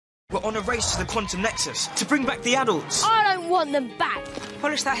We're on a race to the quantum nexus to bring back the adults. I don't want them back.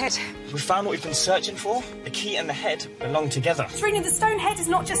 Polish that head. We found what we've been searching for. The key and the head belong together. Serena, the stone head is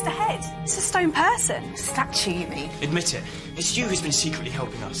not just a head. It's a stone person. Statue, you mean? Admit it. It's you who's been secretly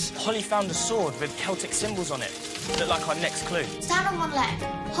helping us. Holly found a sword with Celtic symbols on it. Look like our next clue. Stand on one leg.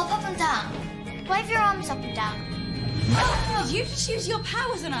 Hop up and down. Wave your arms up and down. Did you just use your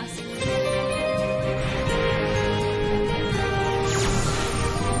powers on us?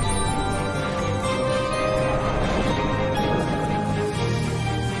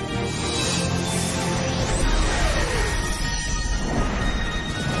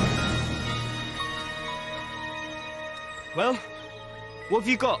 Well, what have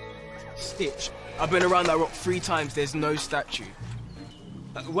you got? Stitch. I've been around that rock 3 times, there's no statue.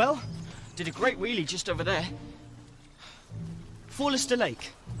 Well, did a great wheelie just over there. Forlister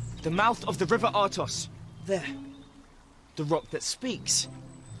Lake, the mouth of the river Artos. There. The rock that speaks.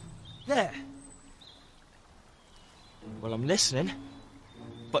 There. Well, I'm listening,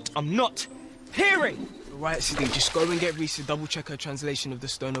 but I'm not hearing. Right, Sadiq, just go and get Reese to double-check her translation of the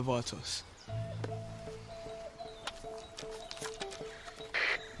Stone of Artos.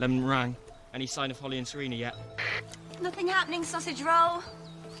 Lemon rang. Any sign of Holly and Serena yet? Nothing happening, sausage roll.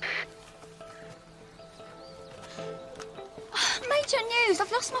 Major news!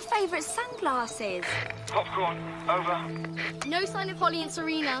 I've lost my favourite sunglasses. Popcorn, over. No sign of Holly and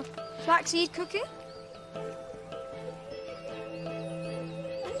Serena. Flaxseed cookie?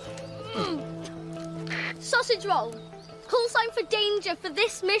 Sausage roll. Call sign for danger for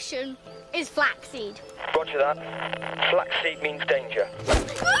this mission is flaxseed. Roger that. Flaxseed means danger.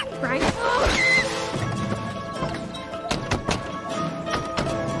 Right.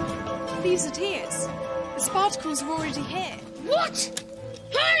 These are tears. The Sparticles are already here. What?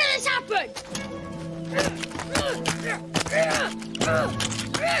 How did this happen?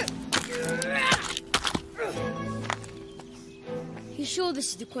 You sure this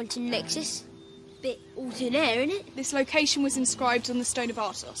is the quantum nexus? Bit ordinaire, isn't it? This location was inscribed on the Stone of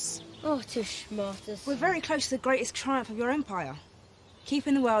Artos. Oh, tush, Marthas. We're very close to the greatest triumph of your empire.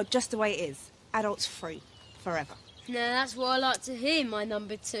 Keeping the world just the way it is. Adults free. Forever. No, that's what I like to hear, my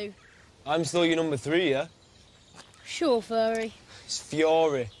number 2. I'm still your number 3, yeah? Sure, Furry. It's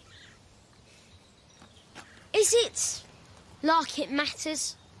Fury. Is it like it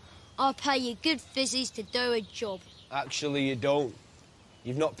matters? I'll pay you good fizzies to do a job. Actually, you don't.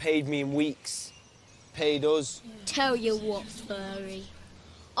 You've not paid me in weeks. Paid us. Tell you what, Furry.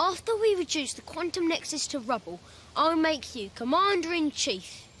 After we reduce the quantum nexus to rubble, I'll make you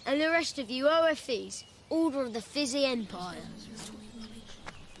Commander-in-Chief, and the rest of you OFEs, Order of the Fizzy Empire.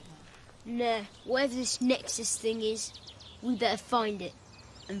 Nah, whatever this nexus thing is, we better find it,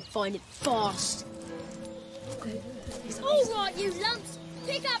 and find it fast. All right, you lumps,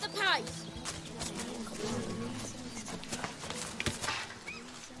 pick up the pace.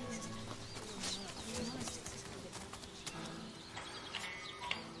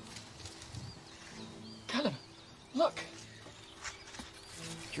 Callum, look.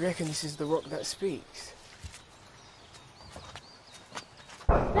 Do you reckon this is the rock that speaks?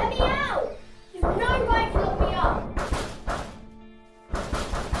 Let me out! You've no right to lock me up!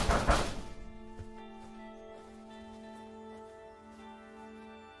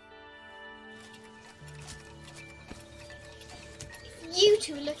 You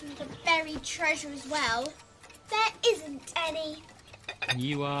two are looking for buried treasure as well. There isn't any. And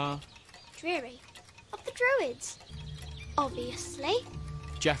you are? Dreary. Of the Druids. Obviously.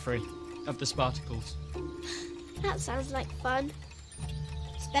 Geoffrey, of the Sparticles. That sounds like fun.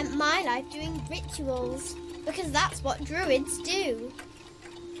 Spent my life doing rituals, because that's what Druids do.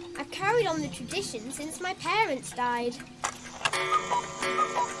 I've carried on the tradition since my parents died.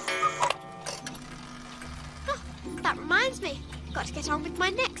 Oh, that reminds me. I've got to get on with my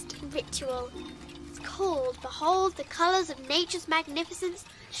next ritual. It's called Behold the Colours of Nature's Magnificence,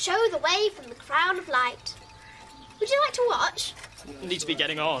 Show the Way from the Crown of Light. Would you like to watch? Need to be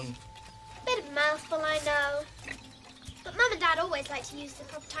getting on. Bit of a mouthful, I know. But Mum and Dad always like to use the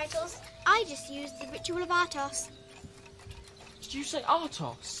proper titles. I just use the Ritual of Artos. Did you say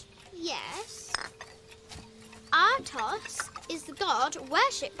Artos? Yes. Artos is the god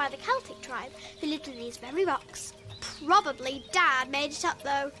worshipped by the Celtic tribe who lived in these very rocks. Probably Dad made it up,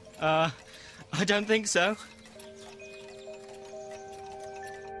 though. I don't think so.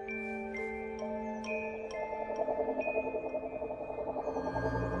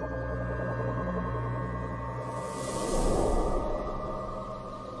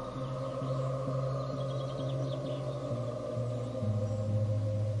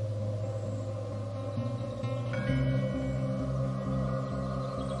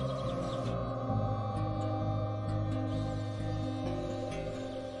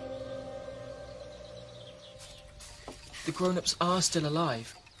 The grown-ups are still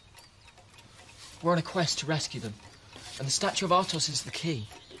alive. We're on a quest to rescue them. And the statue of Artos is the key.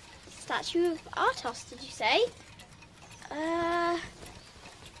 Statue of Artos, did you say?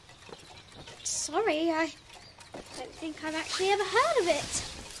 Sorry, I don't think I've actually ever heard of it.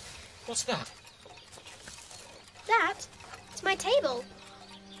 What's that? That? It's my table.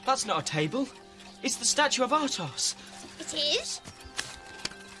 That's not a table. It's the statue of Artos. It is?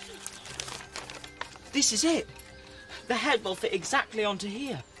 This is it. The head will fit exactly onto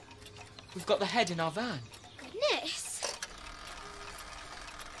here. We've got the head in our van. Goodness.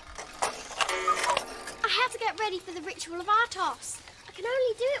 I have to get ready for the ritual of Artos. I can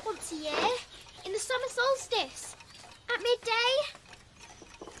only do it once a year, in the summer solstice, at midday.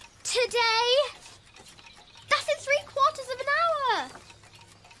 Today. That's in 3/4 of an hour.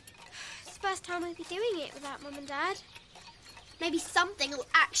 It's the first time I'll be doing it without Mum and Dad. Maybe something will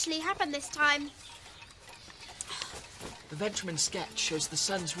actually happen this time. The Ventureman sketch shows the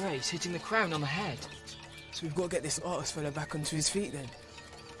sun's rays hitting the crown on the head. So we've got to get this artist fella back onto his feet then.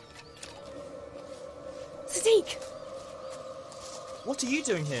 Sadiq! What are you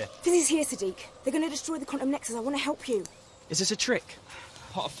doing here? Fizzy's here, Sadiq. They're going to destroy the quantum nexus. I want to help you. Is this a trick?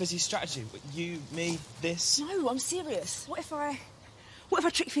 Part of Fizzy's strategy? You, me, this? No, I'm serious. What if I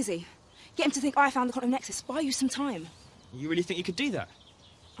trick Fizzy? Get him to think I found the quantum nexus. Buy you some time. You really think you could do that?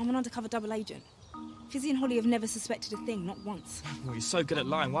 I'm an undercover double agent. Fizzy and Holly have never suspected a thing, not once. Well, you're so good at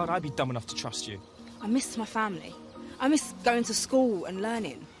lying. Why would I be dumb enough to trust you? I miss my family. I miss going to school and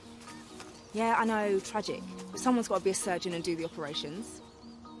learning. Yeah, I know, tragic. But someone's got to be a surgeon and do the operations.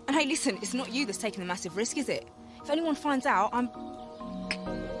 And hey, listen, it's not you that's taking the massive risk, is it? If anyone finds out, I'm...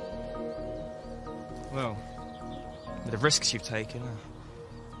 Well, with the risks you've taken,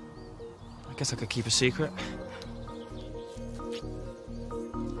 I guess I could keep a secret.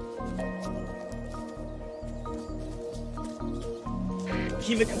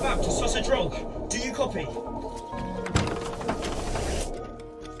 Keema kebab to sausage roll. Do you copy?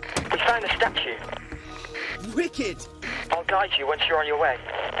 We found the statue. Wicked! I'll guide you once you're on your way.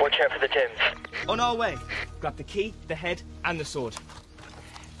 Watch out for the Tims. On our way. Grab the key, the head, and the sword.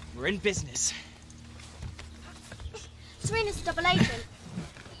 We're in business. Serena's a double agent.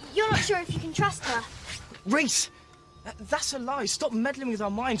 You're not sure if you can trust her. Reese! That's a lie. Stop meddling with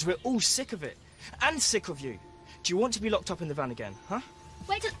our minds. We're all sick of it. And sick of you. Do you want to be locked up in the van again, huh?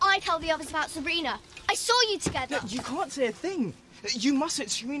 Wait till I tell the others about Serena. I saw you together. No, you can't say a thing. You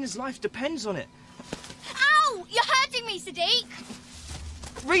mustn't. Serena's life depends on it. Ow! You're hurting me, Sadiq.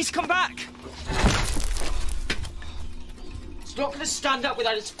 Reese, come back! It's not going to stand up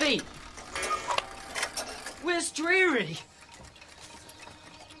without its feet. Where's Dreary?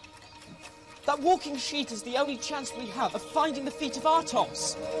 That walking sheet is the only chance we have of finding the feet of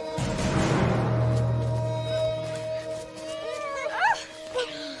Artos.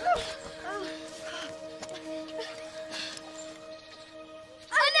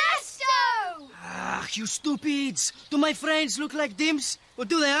 You stupids! Do my friends look like dimps? Or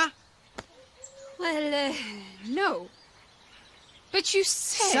do they, huh? Well, no. But you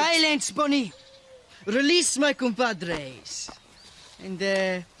said... Silence, Bonnie! Release my compadres.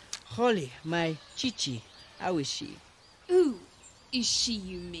 And, Holly, my chichi. How is she? Who is she,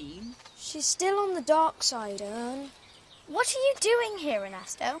 you mean? She's still on the dark side, Ern. What are you doing here,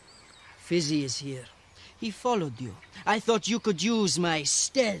 Ernesto? Fizzy is here. He followed you. I thought you could use my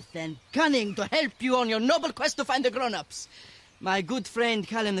stealth and cunning to help you on your noble quest to find the grown-ups. My good friend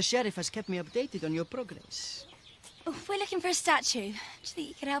Callum the Sheriff has kept me updated on your progress. Oh, we're looking for a statue. Do you think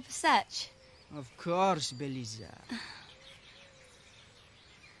you could help us search? Of course, Beliza.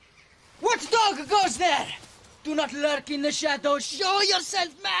 What dog goes there? Do not lurk in the shadows. Show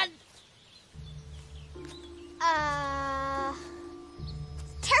yourself, man!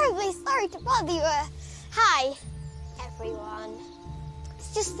 Terribly sorry to bother you. Hi, everyone.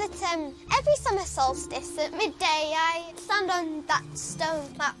 It's just that every summer solstice at midday I stand on that stone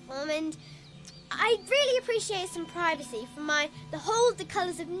platform and I'd really appreciate some privacy for my behold the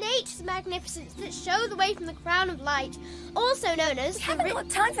colours of nature's magnificence that show the way from the crown of light, also known as... We haven't got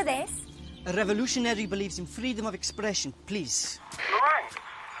time for this. A revolutionary believes in freedom of expression, please. Meringue,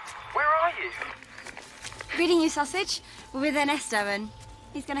 where are you? Reading you, sausage. We're with Ernesto and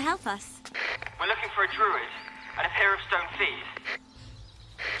he's going to help us. We're looking for a druid and a pair of stone feet.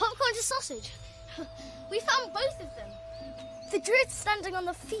 Popcorn to sausage. We found both of them. The druid's standing on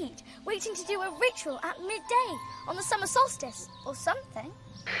the feet, waiting to do a ritual at midday on the summer solstice, or something.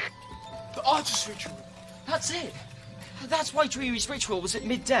 The Artos ritual. That's it. That's why Dreary's ritual was at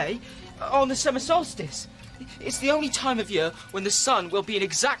midday on the summer solstice. It's the only time of year when the sun will be in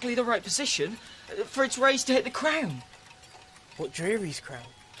exactly the right position for its rays to hit the crown. What, Dreary's crown?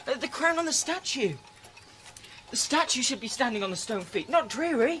 The crown on the statue. The statue should be standing on the stone feet, not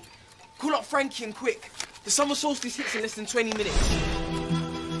Dreary. Call up Frankie and quick. The summer solstice hits in less than 20 minutes.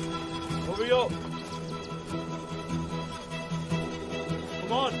 Hurry up.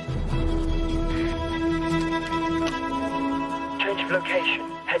 Come on. Change of location.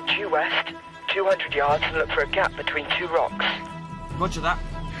 Head due west, 200 yards, and look for a gap between two rocks. Roger that.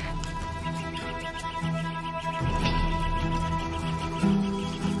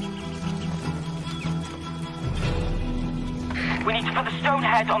 We need to put the stone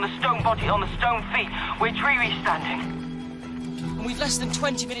head on the stone body on the stone feet where Dreary's standing. And we've less than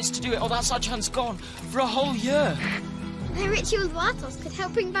 20 minutes to do it, or that's our chance gone for a whole year. The ritual of Artos could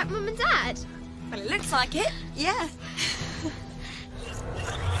help bring back Mum and Dad. Well, it looks like it. Yeah.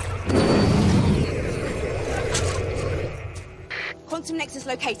 Quantum nexus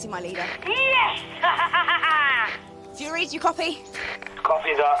located, my leader. Yes! Dreary, do you copy?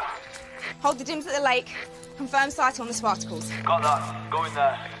 Copy that. Hold the dims at the lake. Confirm sight on the Sparticles. Got that. Go in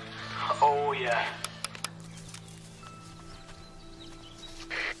there. Oh, yeah.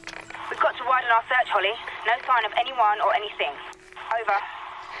 We've got to widen our search, Holly. No sign of anyone or anything. Over.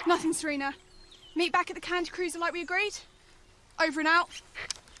 Nothing, Serena. Meet back at the Candy Cruiser like we agreed. Over and out.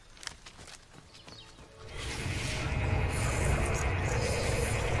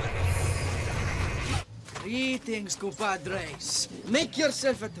 Greetings, compadres. Make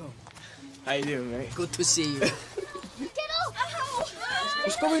yourself at home. How you doing, mate? Good to see you. Get off! Ow!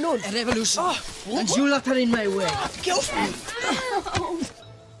 What's going on? A revolution. And you lot are in my way. Get off me!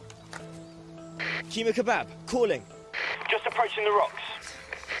 Keema Kebab, calling. Just approaching the rocks.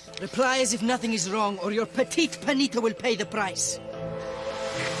 Reply as if nothing is wrong, or your petite panita will pay the price.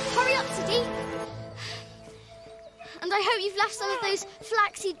 Hurry up, Sadiq. And I hope you've left some of those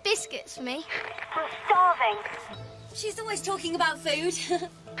flaxseed biscuits for me. I'm starving. She's always talking about food.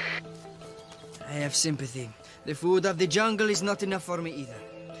 I have sympathy. The food of the jungle is not enough for me either.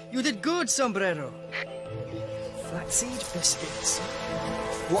 You did good, Sombrero. Flaxseed biscuits.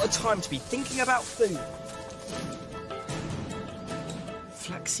 What a time to be thinking about food.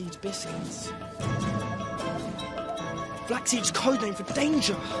 Flaxseed biscuits. Flaxseed's code name for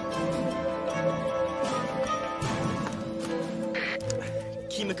danger.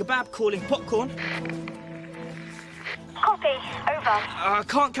 Keema Kebab calling popcorn. Copy. Over. I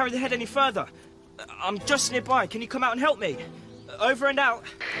can't carry the head any further. I'm just nearby. Can you come out and help me? Over and out.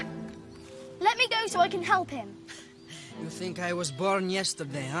 Let me go so I can help him. You think I was born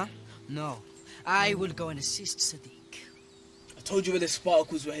yesterday, huh? No. I will go and assist Sadiq. I told you where the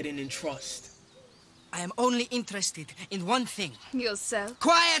Sparticles were heading in trust. I am only interested in one thing. Yourself.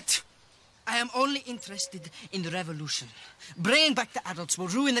 Quiet! I am only interested in the revolution. Bringing back the adults will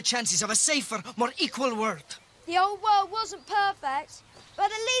ruin the chances of a safer, more equal world. The old world wasn't perfect, but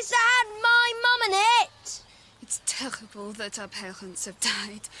at least it had my mum in it. It's terrible that our parents have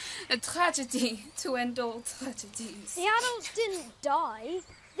died. A tragedy to end all tragedies. The adults didn't die.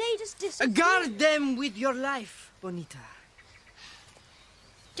 They just disappeared. Guard them with your life, Bonita.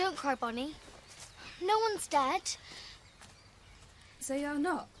 Don't cry, Bonnie. No one's dead. They are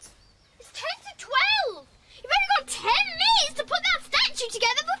not. It's 10 to 12! You've only got 10 minutes to put that statue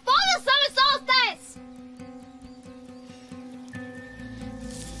together before the summer solstice!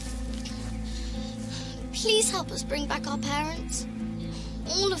 Please help us bring back our parents.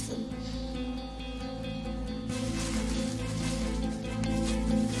 All of them.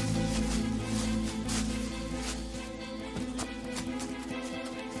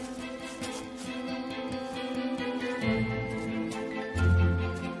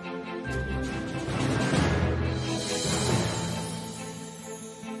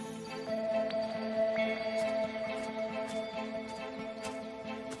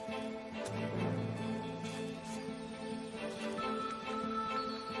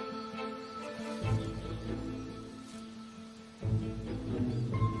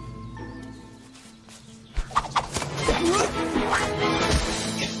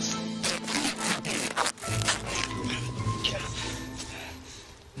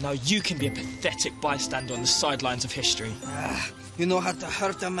 Now you can be a pathetic bystander on the sidelines of history. You know how to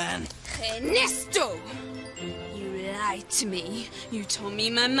hurt a man. Ernesto! You lied to me. You told me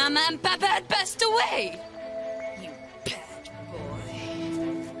my mama and papa had passed away. You bad boy.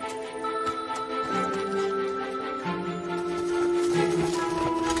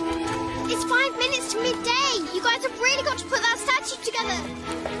 It's 5 minutes to midday. You guys have really got to put that statue together.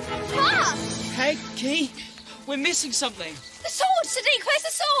 Fast! Hey, Key, we're missing something. The sword! Sadiq, where's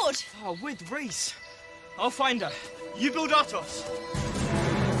the sword? Oh, with Reese. I'll find her. You build Artos.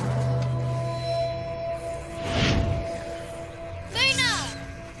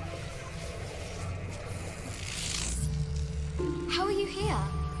 How are you here?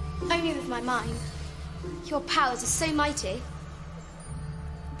 Only with my mind. Your powers are so mighty.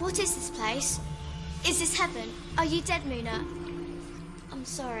 What is this place? Is this heaven? Are you dead, Muna? I'm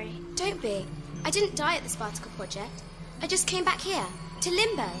sorry. Don't be. I didn't die at the Sparticle Project. I just came back here, to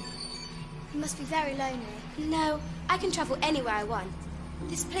Limbo. You must be very lonely. No, I can travel anywhere I want.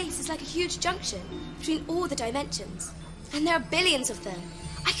 This place is like a huge junction between all the dimensions. And there are billions of them.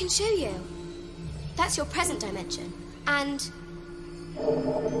 I can show you. That's your present dimension. And...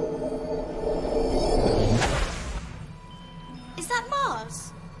 Is that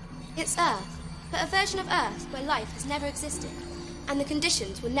Mars? It's Earth, but a version of Earth where life has never existed, and the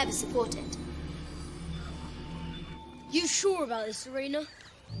conditions will never support it. You sure about this, Serena?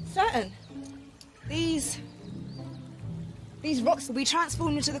 Certain. These rocks will be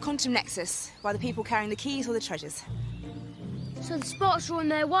transformed into the quantum nexus by the people carrying the keys or the treasures. So the Sparks are on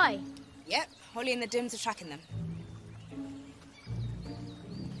their way? Yep, Holly and the Dims are tracking them.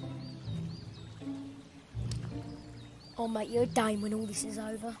 I'll make you a dame when all this is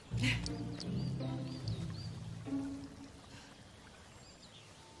over.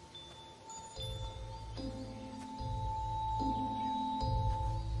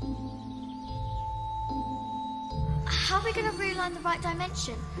 How are we going to realign the right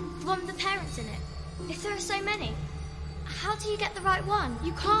dimension? The one with the parents in it? If there are so many, how do you get the right one?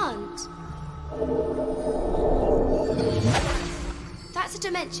 You can't. That's a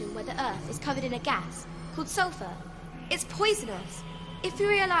dimension where the Earth is covered in a gas called sulfur. It's poisonous. If you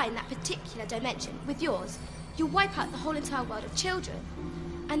realign that particular dimension with yours, you'll wipe out the whole entire world of children.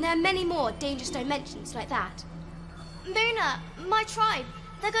 And there are many more dangerous dimensions like that. Muna, my tribe,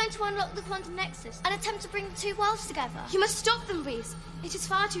 they're going to unlock the quantum nexus and attempt to bring the two worlds together. You must stop them, Reese. It is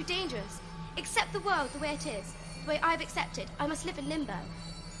far too dangerous. Accept the world the way it is, the way I've accepted. I must live in limbo.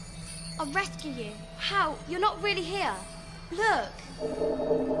 I'll rescue you. How? You're not really here. Look.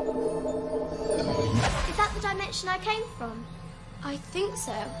 Is that the dimension I came from? I think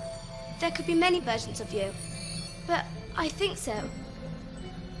so. There could be many versions of you, but I think so.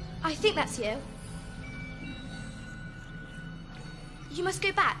 I think that's you. You must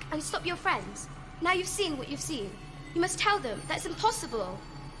go back and stop your friends. Now you've seen what you've seen. You must tell them that's impossible.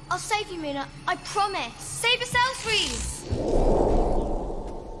 I'll save you, Muna. I promise. Save yourself, Reese!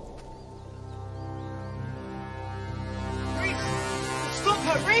 Stop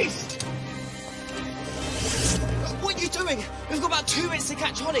her, Reese! What are you doing? We've got about 2 minutes to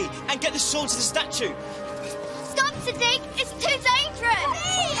catch Holly and get the sword to the statue. Stop, Sadiq! It's too dangerous!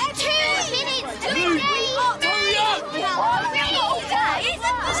 2 minutes! Hurry up!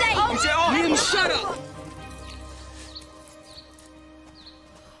 Liam, shut up!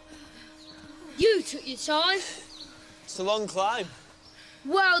 You took your time. It's a long climb.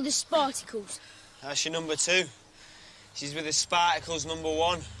 Where are the Sparticles? That's your number 2. She's with the Sparticles number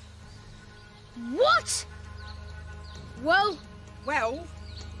 1. What? Well,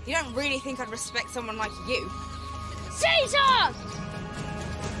 you don't really think I'd respect someone like you? Caesar!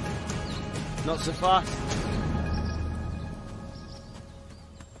 Not so fast.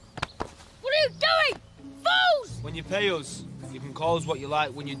 What are you doing? Fools! When you pay us, you can call us what you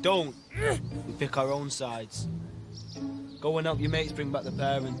like. When you don't, we pick our own sides. Go and help your mates bring back the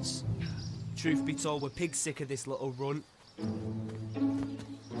parents. Truth be told, we're pig sick of this little runt.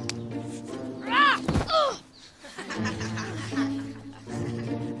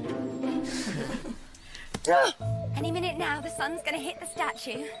 Any minute now, the sun's gonna hit the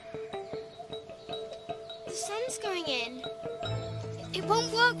statue. The sun's going in. It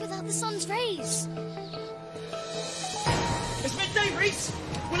won't work without the sun's rays. It's midday, Reese!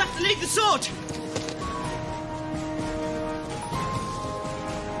 We'll have to leave the sword!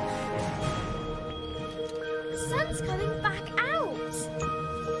 The sun's coming back out.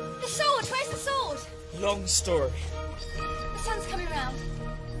 The sword! Where's the sword? Long story. The sun's coming round.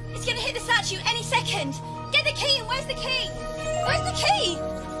 It's gonna hit the statue any second. Get the key! Where's the key? Where's the key?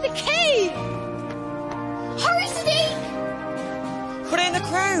 The key! Hurry, Sadiq! Put it in the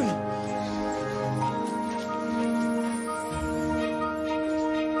crown!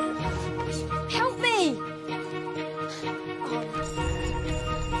 Help me!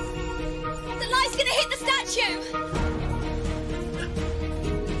 The light's gonna hit the statue!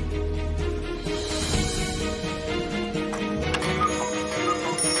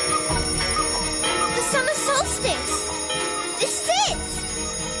 The summer solstice. This is it.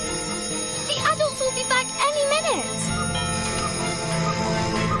 The adults will be back any minute.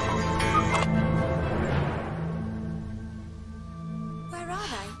 Where are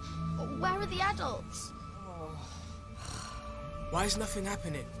they? Where are the adults? Why is nothing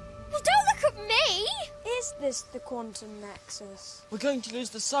happening? Well, don't look at me. is this the quantum nexus? We're going to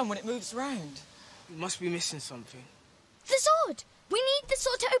lose the sun when it moves round. We must be missing something. The sword! We need the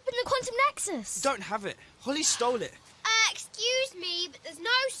sword to open the quantum nexus. Don't have it. Holly stole it. Excuse me, but there's no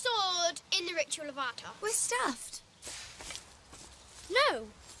sword in the ritual of Artos. We're stuffed. No.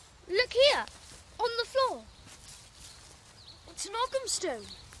 Look here. On the floor. It's an ogham stone.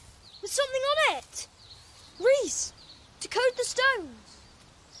 With something on it. Reese, decode the stones.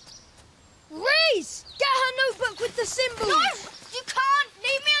 Reese, get her notebook with the symbols. No! You can't!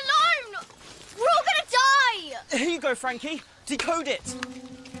 Leave me alone! We're all gonna die! Here you go, Frankie. Decode it.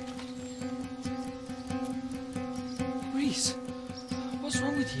 Reese, what's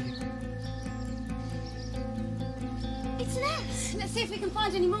wrong with you? It's an S. Let's see if we can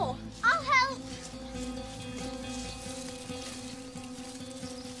find any more. I'll help.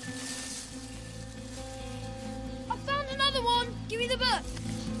 I found another one. Give me the book.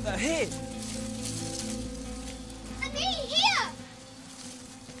 Here. And me, here!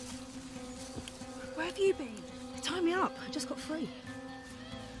 Where have you been? Tie me up. I just got free.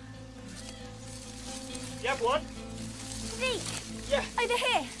 You have one? Sadiq. Yeah. Over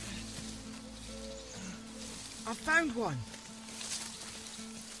here. I found one.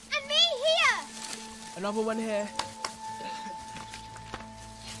 And me, here! Another one here.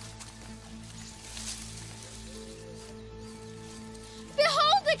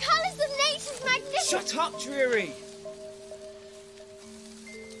 Behold the colours of nature's magnificence! Shut up, Dreary.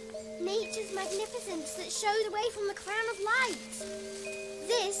 Nature's magnificence that show the way from the crown of light.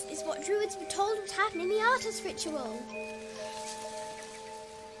 This is what druids were told would happen in the Artos ritual.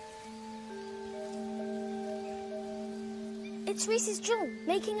 It's Reese's jewel,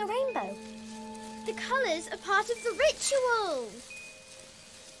 making a rainbow. The colours are part of the ritual.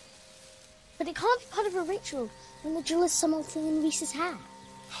 But it can't be part of a ritual when the jewel is something in Reese's hair.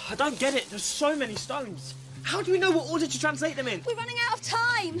 I don't get it. There's so many stones. How do we know what order to translate them in? We're running out of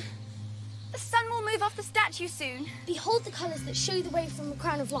time. The sun will move off the statue soon. Behold the colours that show the way from the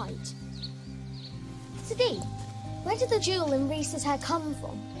crown of light. Sadiq, where did the jewel in Reese's hair come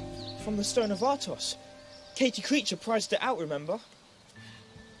from? From the stone of Artos. Katie Creature prized it out, remember?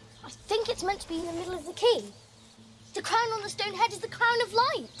 I think it's meant to be in the middle of the key. The crown on the stone head is the crown of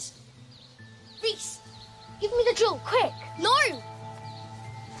light. Reese, give me the jewel, quick. No!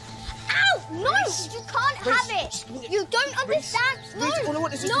 Ow! No! Reese. You can't Reese, have it! You don't understand! No! Reese, all I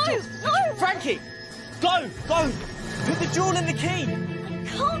want is just No! the jewel. No! Frankie! Go! Go! Put the jewel in the key! I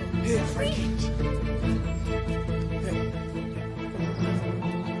can't Here, Frankie.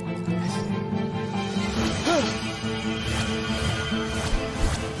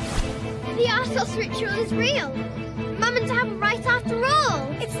 The Artos ritual is real. Mum and Dad were right after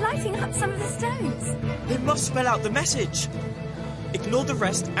all. It's lighting up some of the stones. They must spell out the message. Ignore the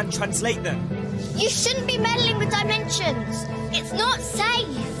rest and translate them. You shouldn't be meddling with dimensions. It's not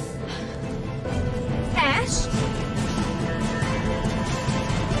safe. S.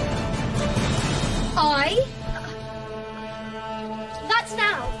 I. That's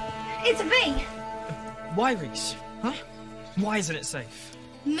now. It's a B. Why, Reese? Huh? Why isn't it safe?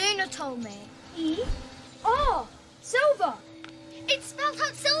 Luna told me. E. R. Silver. It spelled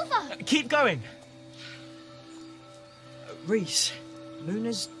out silver. Keep going. Reese,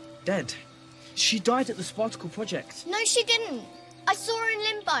 Luna's dead. She died at the Sparticle project. No, she didn't. I saw her in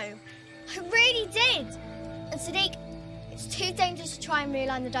limbo. I really did. And Sadiq, it's too dangerous to try and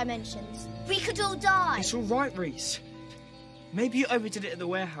realign the dimensions. We could all die. It's all right, Reese. Maybe you overdid it at the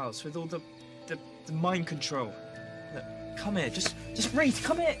warehouse with all the mind control. Look, come here, just Reese,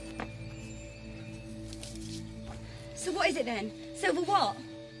 come here. So what is it then? Silver what?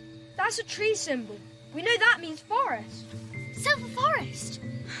 That's a tree symbol. We know that means forest. Silver Forest.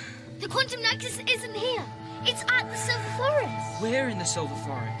 The quantum nexus isn't here. It's at the Silver Forest. We're in the Silver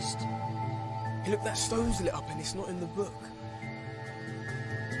Forest. Hey, look, that stone's lit up and it's not in the book.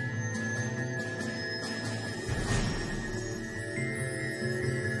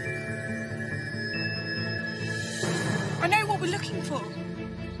 I know what we're looking for.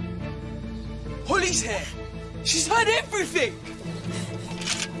 Holly's here. She's heard everything.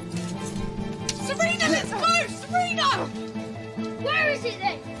 Serena, let's go! Serena! Where is it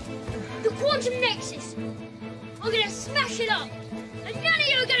then? The quantum nexus. I'm gonna smash it up, and none of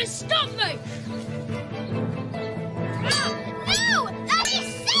you are gonna stop me. No! That is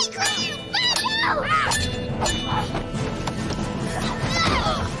sacred, you fool!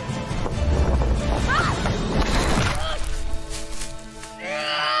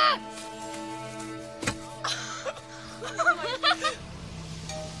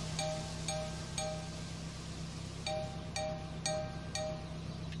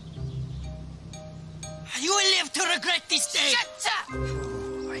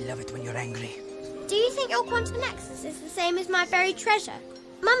 angry. Do you think your quantum nexus is the same as my buried treasure?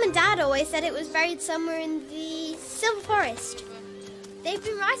 Mum and Dad always said it was buried somewhere in the Silver Forest. They've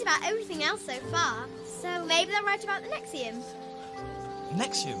been right about everything else so far, so maybe they're right about the Nexium.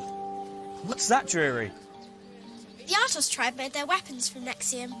 Nexium? What's that, Dreary? The Artos tribe made their weapons from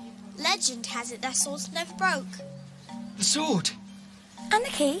Nexium. Legend has it their swords never broke. The sword? And the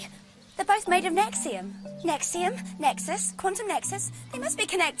key. They're both made of Nexium. Nexium, Nexus, Quantum Nexus. They must be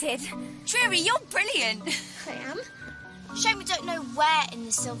connected. Dreary, you're brilliant. I am. Shame we don't know where in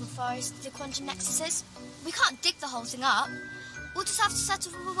the Silver Forest the Quantum Nexus is. We can't dig the whole thing up. We'll just have to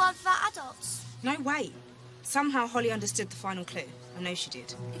settle for the world without adults. No, wait. Somehow Holly understood the final clue. I know she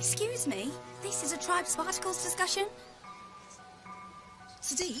did. Excuse me? This is a tribe Sparticles discussion?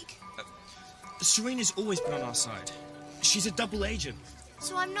 Sadiq? Serena's always been on our side. She's a double agent.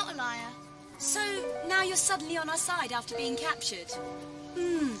 So I'm not a liar. So now you're suddenly on our side after being captured?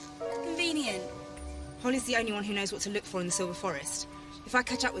 Convenient. Holly's the only one who knows what to look for in the Silver Forest. If I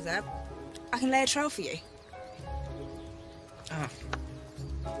catch up with her, I can lay a trail for you. Ah.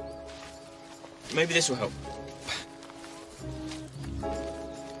 Maybe this will help.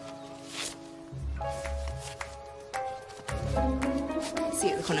 See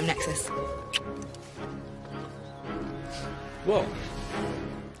you at the Quantum Nexus. Whoa.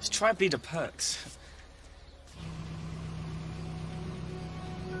 This tribe leader perks.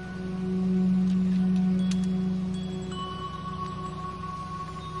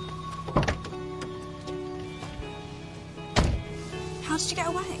 How did you get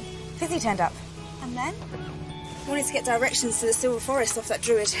away? Fizzy turned up. And then? Wanted to get directions to the Silver Forest off that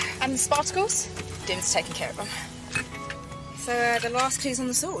druid. And the Sparticles? Dim's taking care of them. So, the last clue's on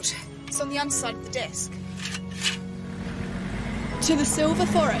the sword. It's on the underside of the disc. To the Silver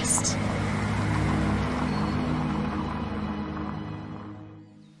Forest.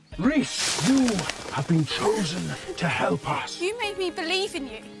 Reese, you have been chosen to help us. You made me believe in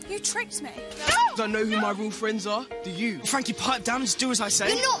you. You tricked me. Do I know who my real friends are? Do you? Frankie, pipe down and just do as I say.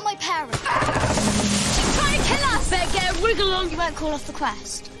 You're not my parent. She's trying to kill us. Better get a wriggle on. You won't call off the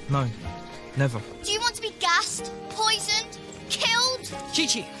quest. No, never. Do you want to be gassed, poisoned, killed?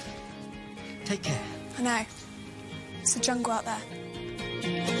 Chi-Chi, take care. I know. It's the jungle out there.